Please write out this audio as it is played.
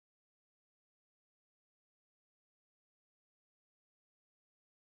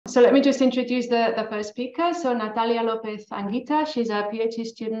So let me just introduce the first speaker. So Natalia López Anguita, she's a PhD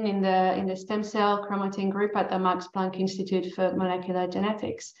student in the Stem Cell Chromatin Group at the Max Planck Institute for Molecular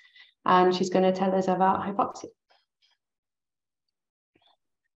Genetics. And she's going to tell us about hypoxia.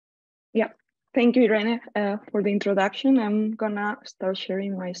 Yeah, thank you, Irene, for the introduction. I'm gonna start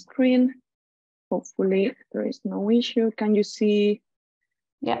sharing my screen. Hopefully there is no issue. Can you see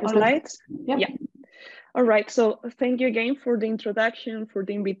the slides? Yep. Yeah. All right, so thank you again for the introduction, for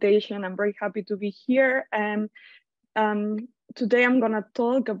the invitation. I'm very happy to be here. And today I'm gonna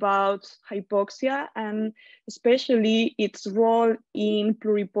talk about hypoxia and especially its role in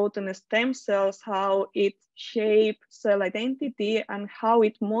pluripotent stem cells, how it shapes cell identity and how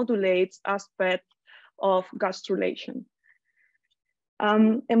it modulates aspects of gastrulation.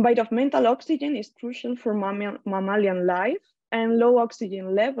 Environmental oxygen is crucial for mammalian life, and low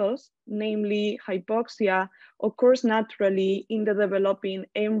oxygen levels, namely hypoxia, occurs naturally in the developing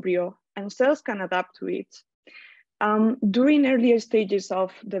embryo, and cells can adapt to it. During earlier stages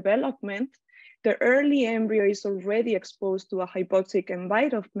of development, the early embryo is already exposed to a hypoxic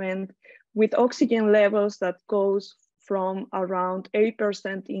environment with oxygen levels that goes from around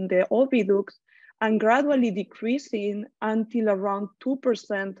 8% in the oviduct and gradually decreasing until around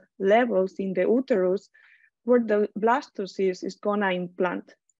 2% levels in the uterus, where the blastocyst is gonna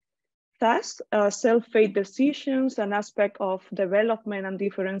implant. Thus, cell fate decisions, an aspect of development and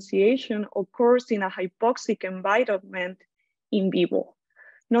differentiation, occurs in a hypoxic environment in vivo.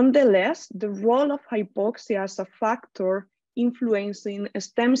 Nonetheless, the role of hypoxia as a factor influencing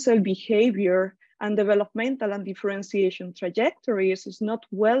stem cell behavior and developmental and differentiation trajectories is not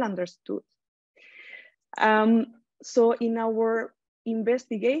well understood. So in our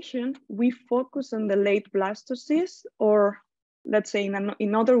investigation, we focus on the late blastocyst, or let's say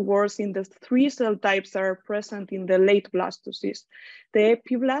in other words, in the three cell types that are present in the late blastocyst: the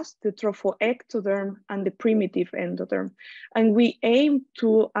epiblast, the trophoectoderm, and the primitive endoderm. And we aim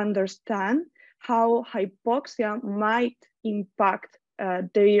to understand how hypoxia might impact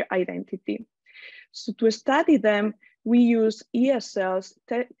their identity. So to study them, we use ES cells,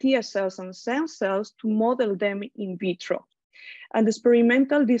 TS cells, and SENS cells to model them in vitro. And the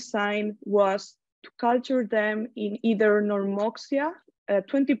experimental design was to culture them in either normoxia,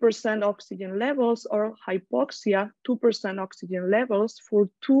 20% oxygen levels, or hypoxia, 2% oxygen levels for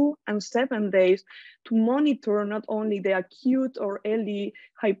 2 and 7 days to monitor not only the acute or early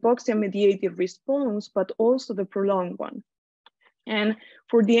hypoxia-mediated response, but also the prolonged one. And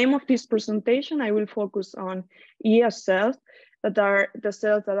for the aim of this presentation, I will focus on ES cells, that are the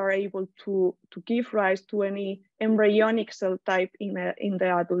cells that are able to give rise to any embryonic cell type in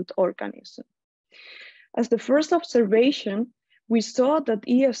the adult organism. As the first observation, we saw that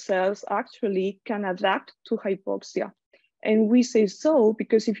ES cells actually can adapt to hypoxia. And we say so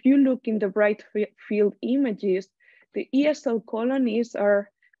because if you look in the bright field images, the ES cell colonies are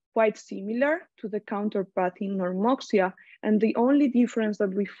quite similar to the counterpart in normoxia. And the only difference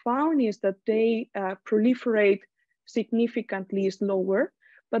that we found is that they proliferate significantly slower,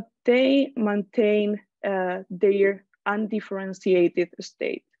 but they maintain their undifferentiated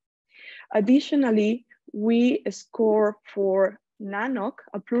state. Additionally, we score for NANOC,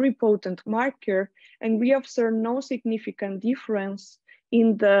 a pluripotent marker, and we observe no significant difference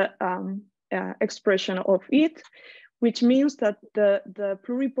in the expression of it, which means that the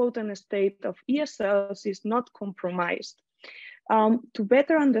pluripotent state of ES cells is not compromised. To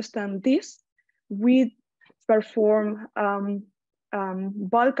better understand this, we perform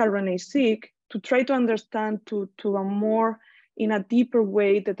bulk RNA-seq to try to understand to a more, in a deeper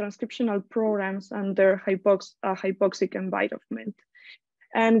way, the transcriptional programs under hypoxic environment.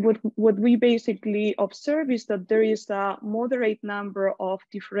 And what we basically observe is that there is a moderate number of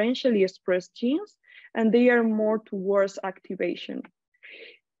differentially expressed genes, and they are more towards activation.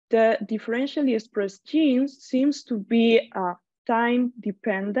 The differentially expressed genes seems to be time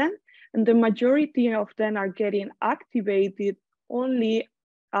dependent, and the majority of them are getting activated only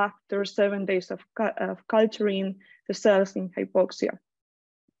after 7 days of culturing the cells in hypoxia.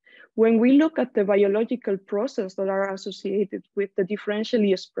 When we look at the biological process that are associated with the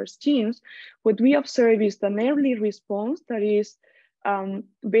differentially expressed genes, what we observe is an early response that is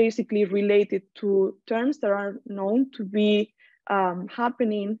basically related to terms that are known to be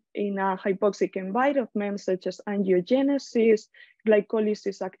happening in a hypoxic environment, such as angiogenesis,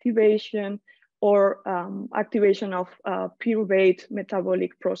 glycolysis activation, or activation of pyruvate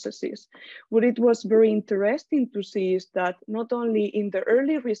metabolic processes. What it was very interesting to see is that not only in the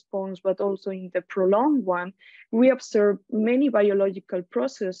early response, but also in the prolonged one, we observe many biological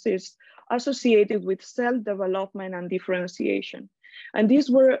processes associated with cell development and differentiation. And this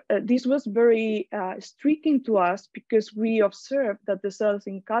was very striking to us because we observed that the cells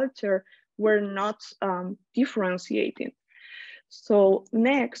in culture were not differentiating. So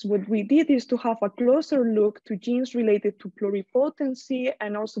next, what we did is to have a closer look to genes related to pluripotency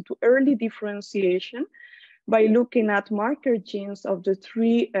and also to early differentiation by looking at marker genes of the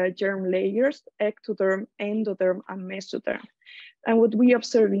three germ layers, ectoderm, endoderm, and mesoderm. And what we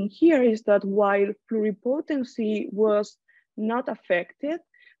observe in here is that while pluripotency was not affected,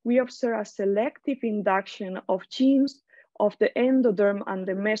 we observe a selective induction of genes of the endoderm and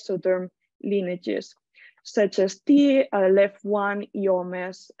the mesoderm lineages, such as T, LEF1,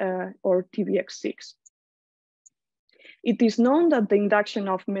 EOMS, or TBX6. It is known that the induction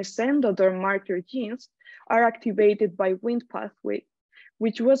of mesendoderm marker genes are activated by Wnt pathway,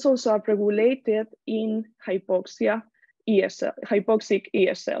 which was also upregulated in hypoxic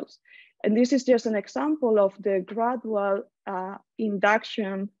ESLs. And this is just an example of the gradual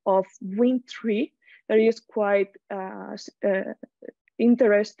induction of Wnt3 that is quite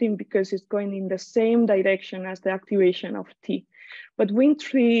interesting because it's going in the same direction as the activation of T. But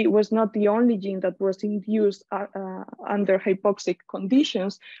Wnt3 was not the only gene that was induced under hypoxic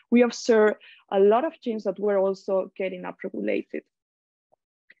conditions. We observed a lot of genes that were also getting upregulated.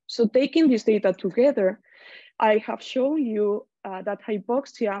 So taking this data together, I have shown you that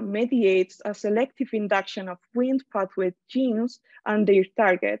hypoxia mediates a selective induction of Wnt pathway genes and their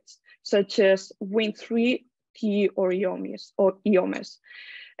targets, such as Wnt3, T, or EOMS.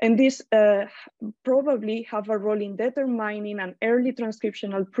 And this probably have a role in determining an early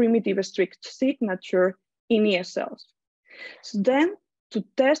transcriptional primitive strict signature in ESLs. So then, to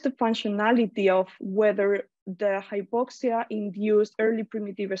test the functionality of whether the hypoxia-induced early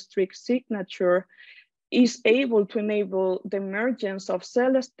primitive strict signature is able to enable the emergence of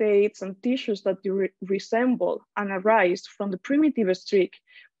cell states and tissues that resemble and arise from the primitive streak,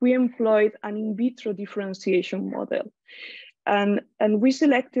 we employed an in vitro differentiation model. And we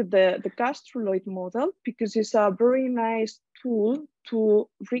selected the gastruloid model because it's a very nice tool to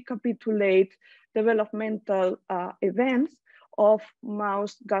recapitulate developmental events of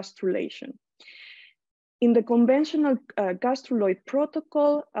mouse gastrulation. In the conventional gastruloid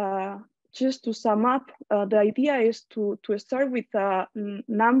protocol, just to sum up, the idea is to start with a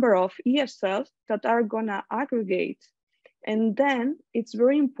number of ESLs that are gonna aggregate. And then it's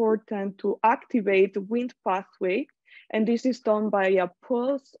very important to activate the Wnt pathway. And this is done by a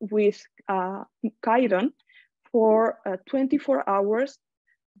pulse with chiron for 24 hours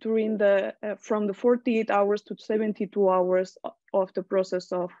during from the 48 hours to 72 hours of the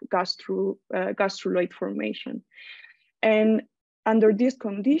process of gastruloid formation. And under these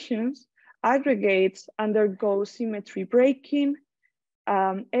conditions, aggregates undergo symmetry breaking,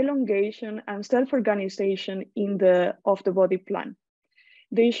 elongation, and self-organization of the body plan.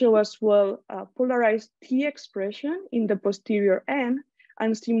 They show as well polarized T expression in the posterior end,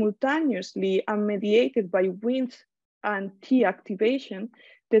 and simultaneously and mediated by Wnt and T activation,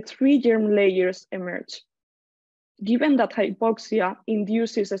 the three germ layers emerge. Given that hypoxia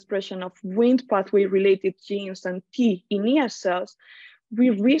induces expression of Wnt pathway related genes and T in ESLs, we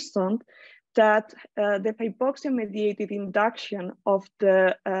reasoned that the hypoxia-mediated induction of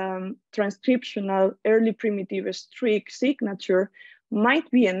the transcriptional early primitive streak signature might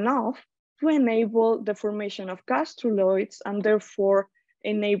be enough to enable the formation of gastruloids and therefore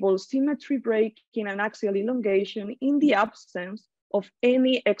enable symmetry breaking and axial elongation in the absence of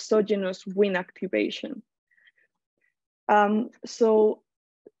any exogenous Wnt activation. So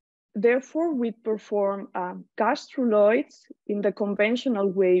therefore, we perform gastruloids in the conventional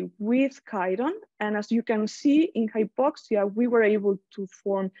way with chiron. And as you can see in hypoxia, we were able to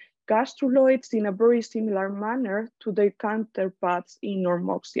form gastruloids in a very similar manner to their counterparts in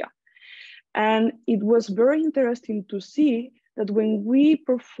normoxia. And it was very interesting to see that when we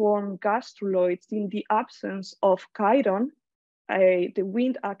perform gastruloids in the absence of chiron, the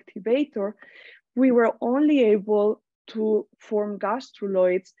Wnt activator, we were only able to form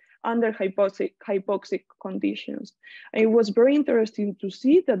gastruloids under hypoxic conditions. And it was very interesting to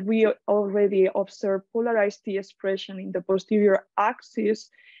see that we already observed polarized T expression in the posterior axis,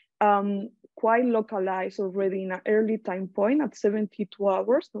 quite localized already in an early time point at 72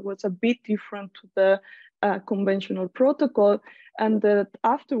 hours. That was a bit different to the conventional protocol. And that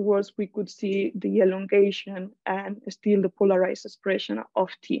afterwards we could see the elongation and still the polarized expression of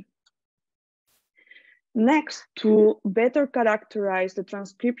T. Next, to better characterize the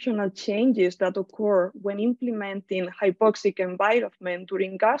transcriptional changes that occur when implementing hypoxic environment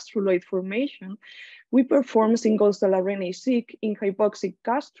during gastruloid formation, we perform single-cell RNA-seq in hypoxic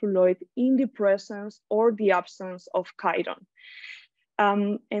gastruloid in the presence or the absence of chiron.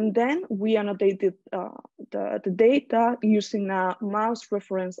 And then we annotated the data using a mouse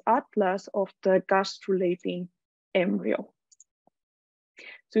reference atlas of the gastrulating embryo.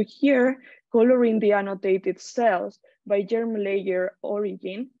 So here, coloring the annotated cells by germ layer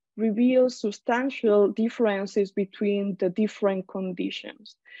origin reveals substantial differences between the different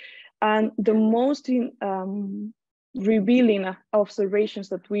conditions. And the most revealing observations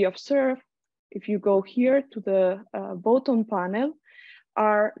that we observe, if you go here to the bottom panel,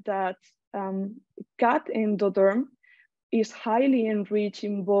 are that cat endoderm is highly enriched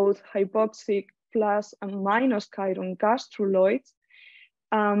in both hypoxic plus and minus chiron gastruloids.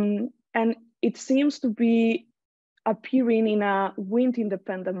 And it seems to be appearing in a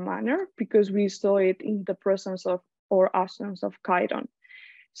wind-independent manner because we saw it in the presence of or absence of chiron.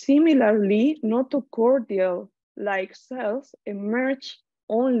 Similarly, notochordial-like cells emerge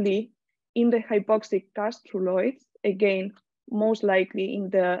only in the hypoxic gastruloids, again, most likely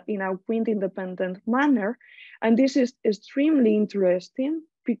in a wind-independent manner. And this is extremely interesting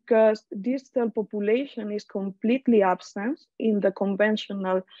because this cell population is completely absent in the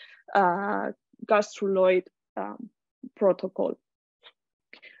conventional gastruloid protocol.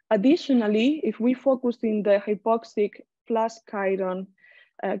 Additionally, if we focus in the hypoxic plus chiron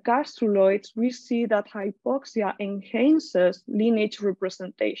gastruloids, we see that hypoxia enhances lineage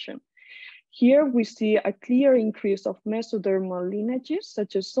representation. Here we see a clear increase of mesodermal lineages,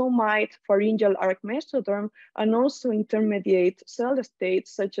 such as somite, pharyngeal arc mesoderm, and also intermediate cell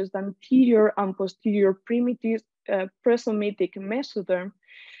states, such as the anterior and posterior primitive presomitic mesoderm.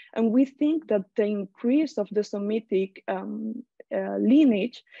 And we think that the increase of the somatic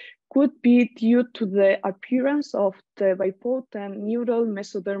lineage could be due to the appearance of the bipotent neural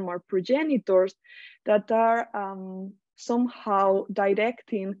mesodermal progenitors that are somehow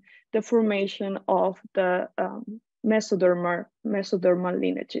directing the formation of the mesodermal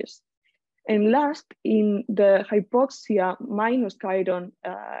lineages. And last, in the hypoxia minus chiron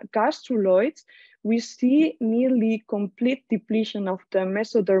gastruloids, we see nearly complete depletion of the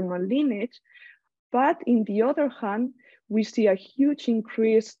mesodermal lineage, but in the other hand, we see a huge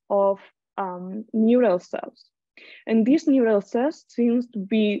increase of neural cells. And these neural cells seems to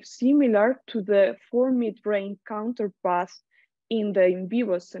be similar to the fore-midbrain counterpart in the in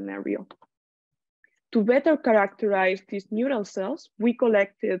vivo scenario. To better characterize these neural cells,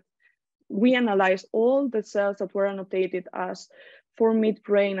 we analyzed all the cells that were annotated as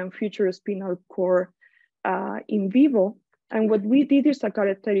fore-midbrain and future spinal cord in vivo. And what we did is a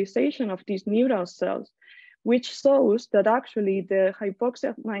characterization of these neural cells, which shows that actually the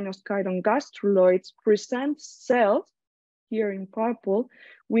hypoxia minus chiron gastruloids present cells, here in purple,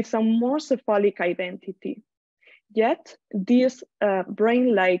 with a more cephalic identity. Yet these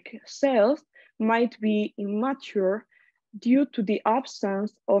brain-like cells might be immature due to the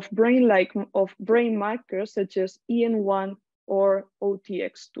absence of brain markers such as EN1 or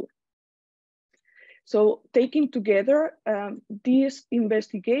OTX2. So taken together, this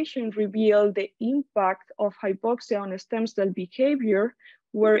investigation revealed the impact of hypoxia on stem cell behavior,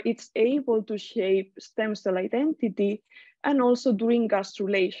 where it's able to shape stem cell identity, and also during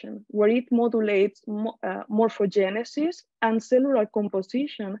gastrulation, where it modulates morphogenesis and cellular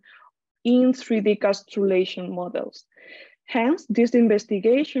composition in 3D gastrulation models. Hence, this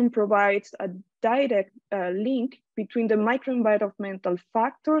investigation provides a direct link between the microenvironmental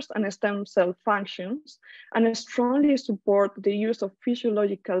factors and stem cell functions, and strongly support the use of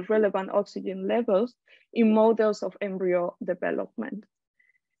physiological relevant oxygen levels in models of embryo development.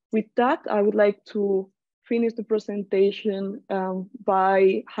 With that, I would like to finish the presentation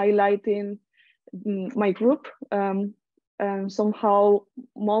by highlighting my group. And somehow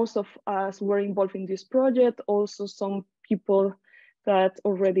most of us were involved in this project, also some people that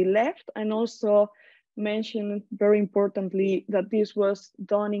already left, and also mention very importantly that this was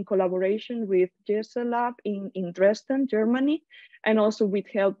done in collaboration with GESE Lab in Dresden, Germany, and also with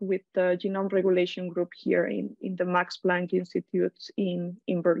help with the genome regulation group here in the Max Planck Institute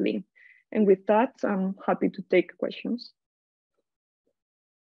in Berlin. And with that, I'm happy to take questions.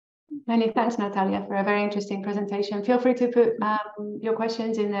 Many thanks, Natalia, for a very interesting presentation. Feel free to put your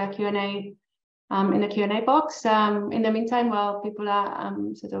questions in the Q&A box. In the meantime, while people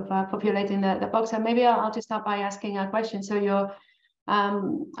are populating the box, and maybe I'll just start by asking a question. So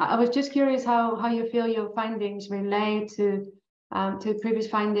I was just curious how you feel your findings relate to previous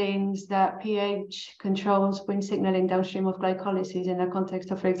findings that pH controls Wnt signaling downstream of glycolysis in the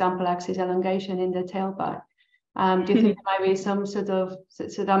context of, for example, axis elongation in the tailbone. Do you think there might be some so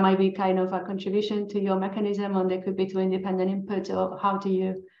that might be kind of a contribution to your mechanism, or there could be two independent inputs, or how do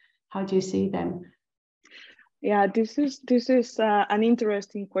you see them? Yeah, this is an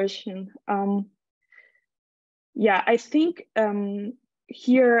interesting question. Yeah, I think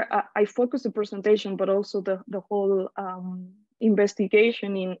here I focus the presentation, but also the whole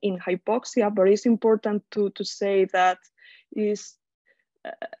investigation in hypoxia. But it's important to say that is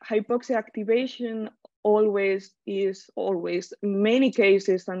hypoxia activation always is always in many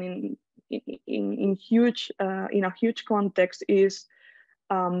cases and in a huge context is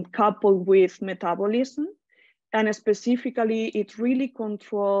coupled with metabolism. And specifically, it really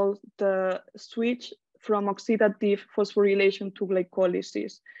controls the switch from oxidative phosphorylation to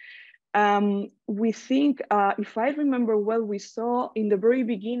glycolysis. We think, if I remember well, we saw in the very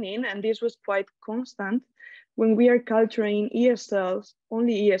beginning, and this was quite constant, when we are culturing ES cells,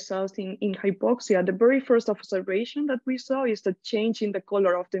 only ES cells in hypoxia, the very first observation that we saw is the change in the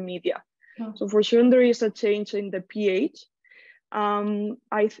color of the media. Oh. So for sure, there is a change in the pH.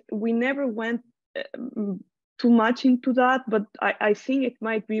 We never went too much into that, but I think it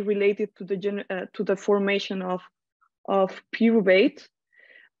might be related to the formation of pyruvate.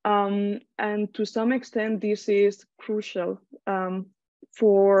 And to some extent, this is crucial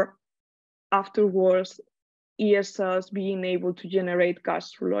for afterwards ES cells being able to generate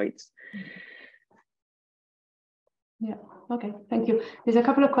gastruloids. Yeah, okay, thank you. There's a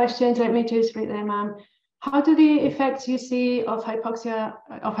couple of questions. Let me just read them. How do the effects you see of hypoxia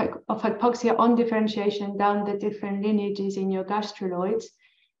on differentiation down the different lineages in your gastruloids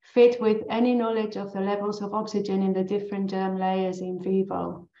fit with any knowledge of the levels of oxygen in the different germ layers in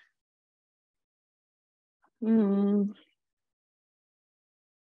vivo?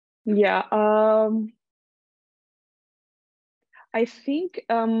 Yeah, I think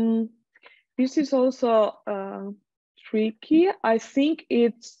this is also tricky. I think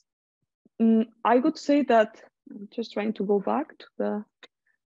it's, I would say that, I'm just trying to go back to the,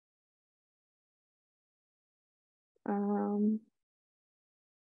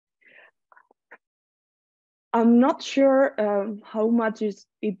 I'm not sure how much it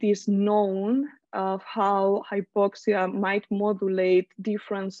is known of how hypoxia might modulate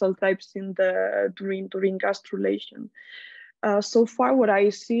different cell types in during gastrulation. So far, what I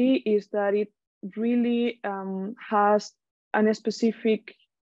see is that it really has a specific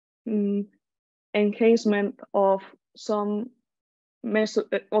enhancement of some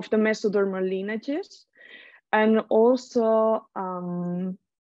of the mesodermal lineages, and also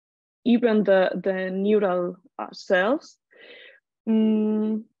even the neural cells.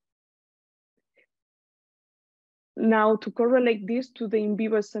 Now, to correlate this to the in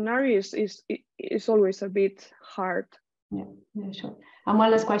vivo scenarios is always a bit hard. Yeah, sure. And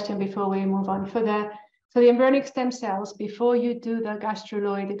one last question before we move on. For the embryonic stem cells, before you do the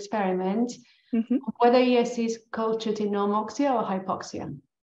gastruloid experiment, whether ES is cultured in normoxia or hypoxia?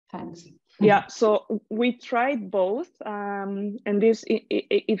 Thanks. Yeah, so we tried both, and this,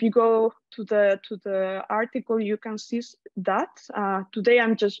 if you go to the article, you can see that. Today,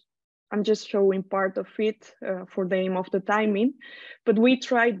 I'm just showing part of it for the aim of the timing, but we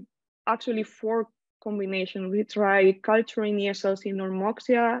tried actually 4 combinations. We tried culturing ES cells in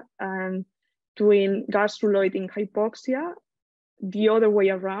normoxia and doing gastruloid in hypoxia, the other way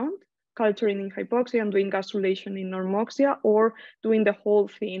around, culturing in hypoxia and doing gastrulation in normoxia, or doing the whole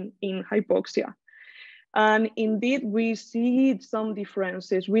thing in hypoxia. And indeed, we see some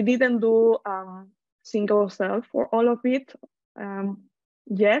differences. We didn't do single cell for all of it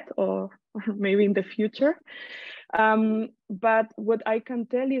yet, or maybe in the future. But what I can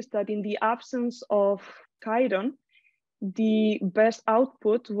tell is that in the absence of chiron, the best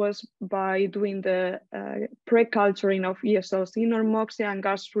output was by doing the pre-culturing of ES cells in normoxia and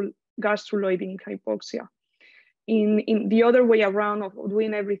gastruloid in hypoxia. In the other way around of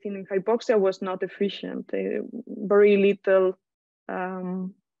doing everything in hypoxia was not efficient. Very little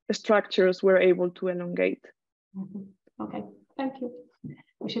structures were able to elongate. Okay, thank you.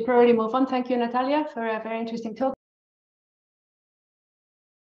 We should probably move on. Thank you, Natalia, for a very interesting talk.